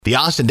The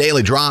Austin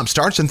Daily Drop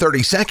starts in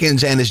 30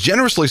 seconds and is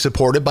generously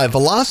supported by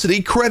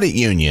Velocity Credit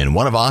Union,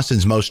 one of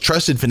Austin's most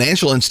trusted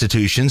financial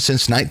institutions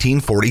since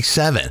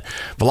 1947.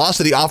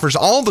 Velocity offers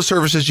all the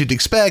services you'd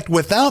expect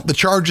without the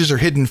charges or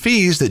hidden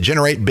fees that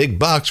generate big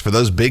bucks for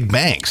those big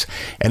banks.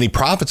 Any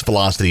profits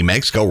Velocity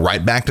makes go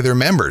right back to their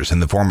members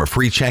in the form of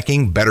free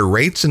checking, better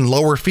rates, and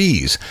lower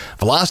fees.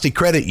 Velocity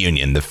Credit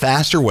Union, the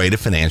faster way to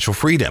financial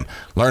freedom.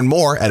 Learn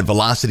more at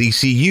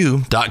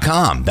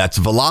velocitycu.com. That's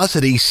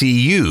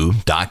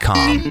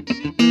velocitycu.com.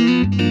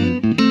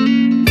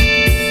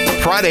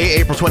 Friday,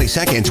 April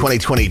 22nd,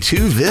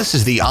 2022. This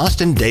is the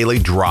Austin Daily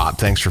Drop.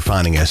 Thanks for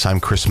finding us. I'm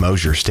Chris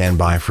Mosier. Stand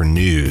by for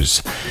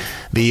news.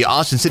 The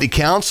Austin City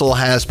Council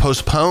has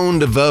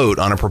postponed a vote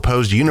on a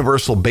proposed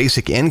Universal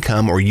Basic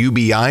Income, or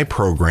UBI,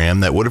 program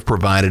that would have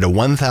provided a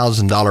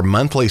 $1,000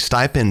 monthly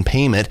stipend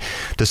payment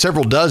to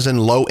several dozen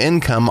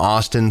low-income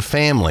Austin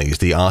families.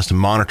 The Austin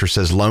Monitor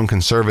says lone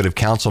conservative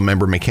council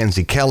member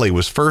Mackenzie Kelly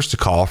was first to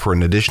call for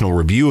an additional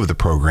review of the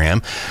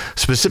program.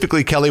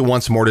 Specifically, Kelly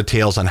wants more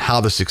details on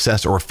how the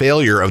success or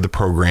failure of the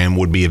program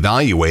would be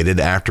evaluated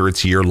after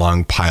its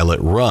year-long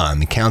pilot run.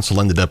 The council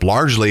ended up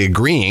largely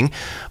agreeing,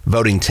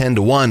 voting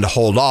 10-1 to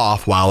hold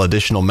off while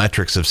additional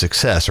metrics of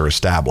success are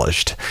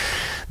established.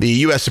 The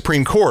U.S.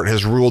 Supreme Court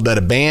has ruled that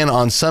a ban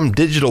on some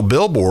digital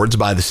billboards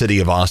by the city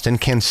of Austin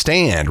can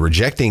stand,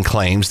 rejecting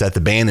claims that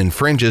the ban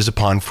infringes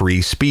upon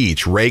free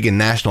speech. Reagan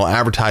National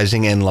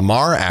Advertising and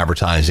Lamar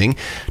Advertising,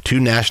 two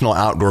national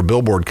outdoor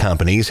billboard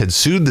companies, had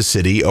sued the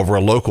city over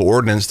a local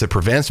ordinance that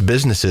prevents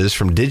businesses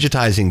from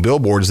digitizing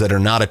billboards that are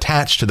not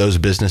attached to those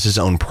businesses'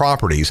 own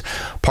properties,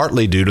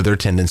 partly due to their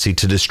tendency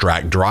to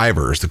distract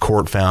drivers. The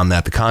court found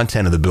that the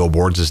content of the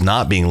billboards is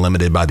not being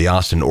limited by the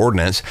Austin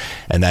ordinance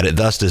and that it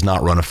thus does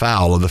not run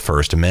afoul of the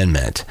First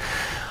Amendment.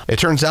 It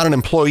turns out an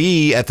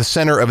employee at the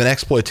center of an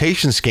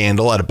exploitation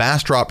scandal at a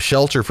Bastrop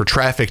shelter for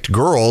trafficked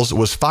girls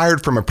was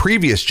fired from a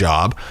previous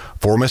job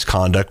for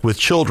misconduct with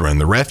children.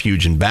 The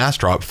refuge in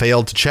Bastrop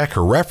failed to check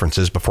her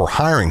references before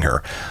hiring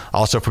her.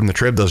 Also from the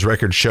Trib, those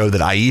records show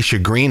that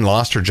Aisha Green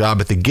lost her job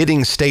at the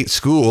Giddings State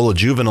School, a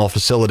juvenile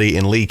facility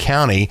in Lee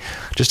County,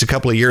 just a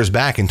couple of years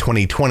back in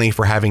 2020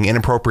 for having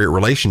inappropriate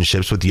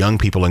relationships with young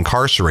people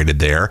incarcerated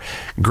there.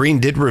 Green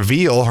did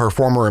reveal her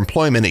former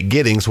employment at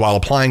Giddings while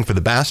applying for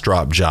the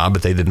Bastrop job,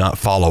 but they did not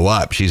follow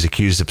up. She's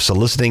accused of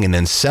soliciting and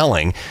then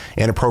selling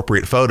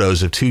inappropriate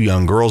photos of two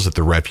young girls at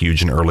the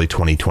refuge in early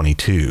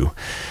 2022.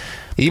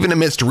 Even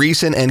amidst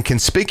recent and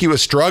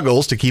conspicuous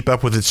struggles to keep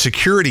up with its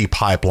security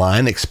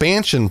pipeline,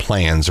 expansion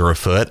plans are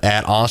afoot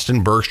at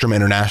Austin Bergstrom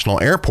International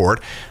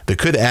Airport that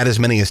could add as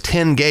many as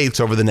 10 gates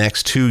over the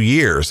next 2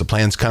 years. The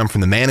plans come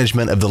from the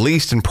management of the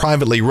leased and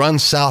privately run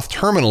South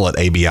Terminal at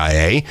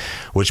ABIA,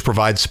 which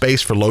provides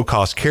space for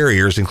low-cost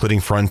carriers, including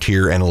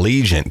Frontier and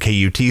Allegiant.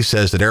 KUT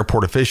says that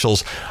airport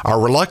officials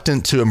are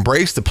reluctant to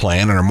embrace the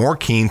plan and are more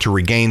keen to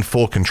regain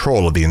full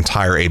control of the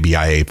entire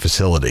ABIA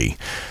facility.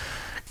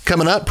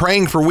 Coming up,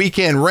 praying for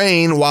weekend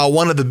rain while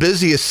one of the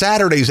busiest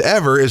Saturdays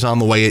ever is on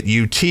the way at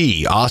UT.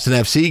 Austin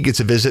FC gets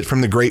a visit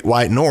from the Great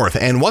White North.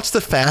 And what's the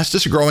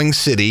fastest growing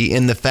city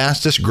in the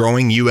fastest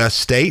growing U.S.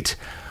 state?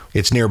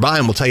 It's nearby,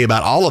 and we'll tell you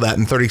about all of that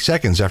in 30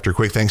 seconds after a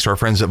quick thanks to our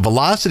friends at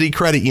Velocity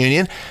Credit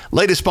Union,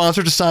 latest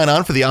sponsor to sign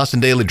on for the Austin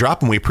Daily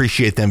Drop, and we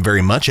appreciate them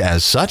very much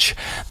as such.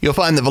 You'll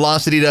find that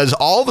Velocity does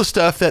all the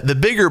stuff that the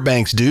bigger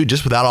banks do,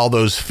 just without all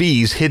those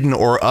fees, hidden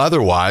or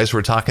otherwise.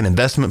 We're talking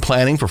investment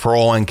planning for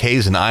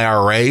 401ks and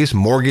IRAs,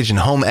 mortgage and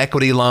home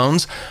equity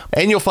loans,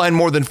 and you'll find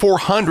more than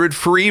 400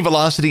 free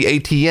Velocity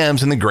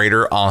ATMs in the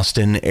greater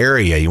Austin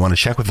area. You want to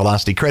check with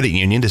Velocity Credit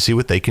Union to see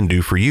what they can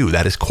do for you.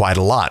 That is quite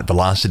a lot.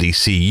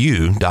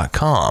 VelocityCU.com.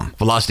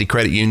 Velocity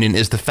Credit Union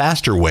is the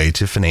faster way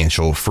to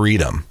financial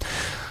freedom.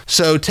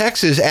 So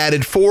Texas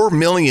added 4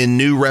 million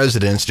new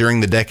residents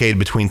during the decade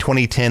between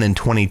 2010 and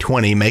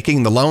 2020,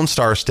 making the Lone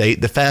Star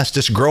State the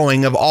fastest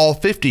growing of all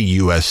 50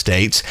 U.S.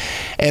 states.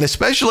 And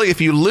especially if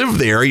you live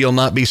there, you'll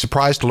not be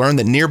surprised to learn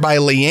that nearby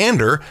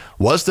Leander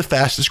was the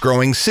fastest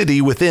growing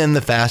city within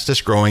the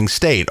fastest growing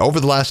state. Over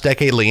the last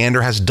decade,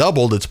 Leander has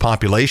doubled its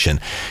population.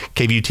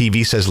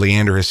 KVUTV says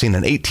Leander has seen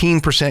an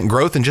 18%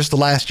 growth in just the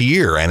last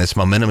year, and its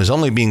momentum is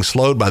only being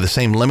slowed by the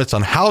same limits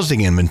on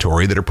housing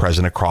inventory that are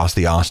present across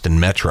the Austin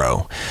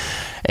metro.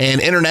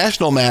 An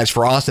international match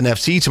for Austin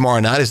FC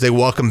tomorrow night as they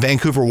welcome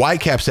Vancouver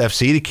Whitecaps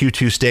FC to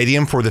Q2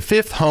 Stadium for the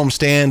 5th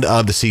homestand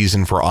of the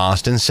season for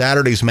Austin.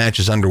 Saturday's match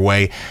is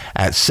underway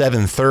at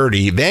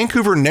 7:30.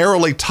 Vancouver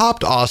narrowly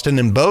topped Austin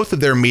in both of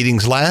their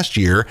meetings last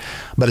year,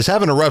 but is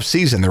having a rough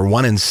season. They're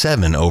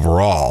 1-7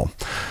 overall.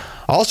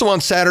 Also on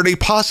Saturday,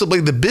 possibly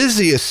the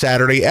busiest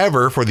Saturday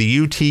ever for the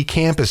UT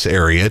campus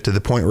area, to the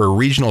point where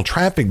regional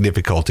traffic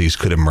difficulties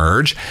could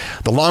emerge.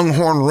 The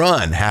Longhorn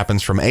Run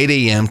happens from 8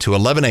 a.m. to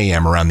 11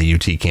 a.m. around the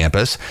UT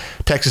campus.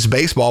 Texas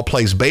baseball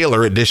plays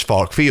Baylor at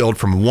Disch-Falk Field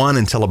from 1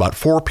 until about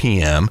 4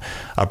 p.m.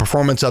 A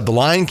performance of The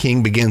Lion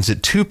King begins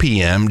at 2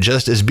 p.m.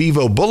 just as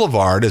Bevo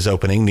Boulevard is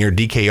opening near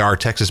DKR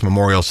Texas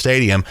Memorial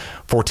Stadium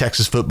for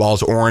Texas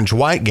football's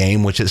Orange-White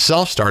game, which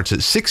itself starts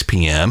at 6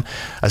 p.m.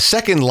 A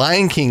second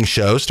Lion King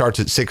show starts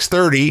starts at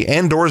 6:30,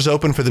 and doors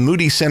open for the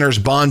Moody Center's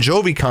Bon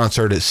Jovi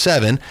concert at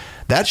 7.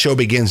 That show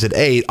begins at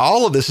 8.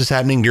 All of this is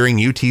happening during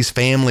UT's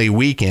Family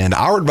Weekend.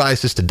 Our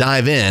advice is to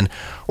dive in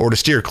or to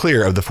steer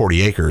clear of the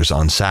 40 acres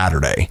on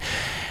Saturday.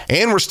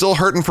 And we're still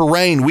hurting for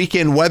rain.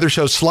 Weekend weather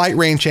shows slight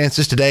rain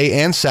chances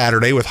today and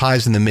Saturday with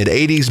highs in the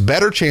mid-80s.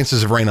 Better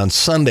chances of rain on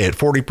Sunday at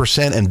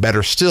 40% and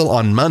better still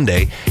on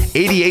Monday.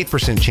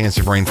 88% chance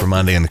of rain for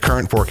Monday in the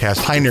current forecast.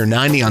 High near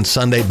 90 on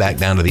Sunday, back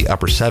down to the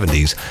upper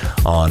 70s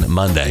on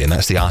Monday. And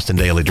that's the Austin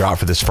Daily Drop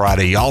for this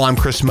Friday. Y'all, I'm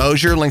Chris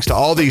Mosier. Links to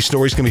all these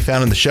stories can be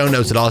found in the show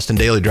notes at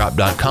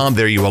austindailydrop.com.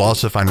 There you will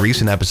also find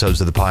recent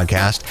episodes of the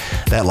podcast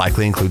that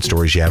likely include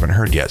stories you haven't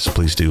heard yet. So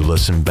please do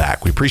listen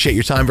back. We appreciate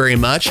your time very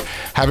much.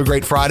 Have a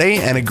great Friday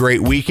and a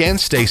great weekend.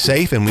 Stay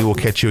safe, and we will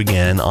catch you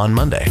again on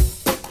Monday.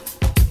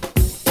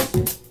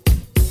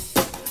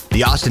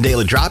 The Austin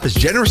Daily Drop is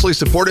generously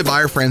supported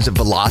by our friends at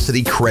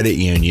Velocity Credit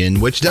Union,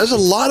 which does a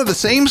lot of the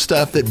same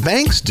stuff that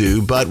banks do,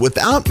 but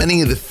without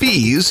many of the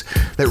fees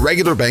that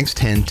regular banks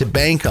tend to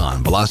bank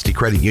on. Velocity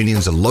Credit Union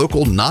is a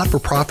local,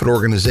 not-for-profit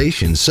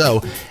organization,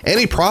 so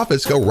any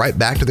profits go right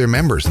back to their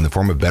members in the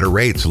form of better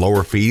rates,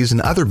 lower fees, and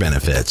other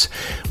benefits.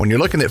 When you're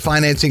looking at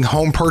financing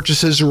home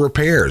purchases or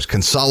repairs,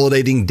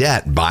 consolidating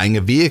debt, buying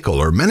a vehicle,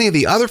 or many of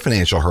the other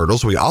financial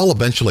hurdles we all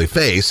eventually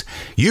face,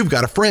 you've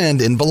got a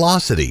friend in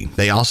Velocity.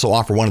 They also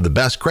offer one of the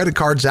best credit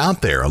cards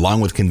out there, along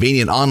with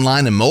convenient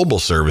online and mobile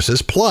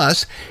services.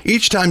 Plus,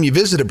 each time you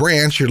visit a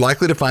branch, you're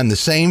likely to find the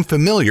same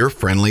familiar,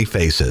 friendly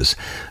faces.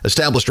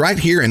 Established right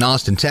here in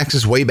Austin,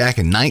 Texas, way back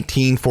in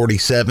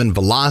 1947,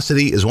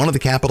 Velocity is one of the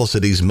capital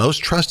city's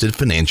most trusted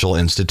financial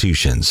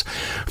institutions.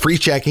 Free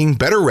checking,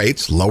 better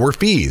rates, lower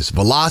fees.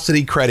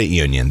 Velocity Credit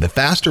Union, the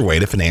faster way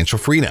to financial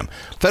freedom.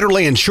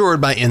 Federally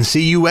insured by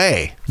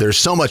NCUA. There's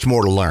so much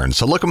more to learn,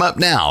 so look them up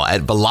now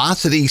at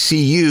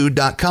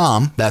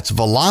velocitycu.com. That's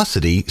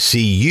velocitycu.com.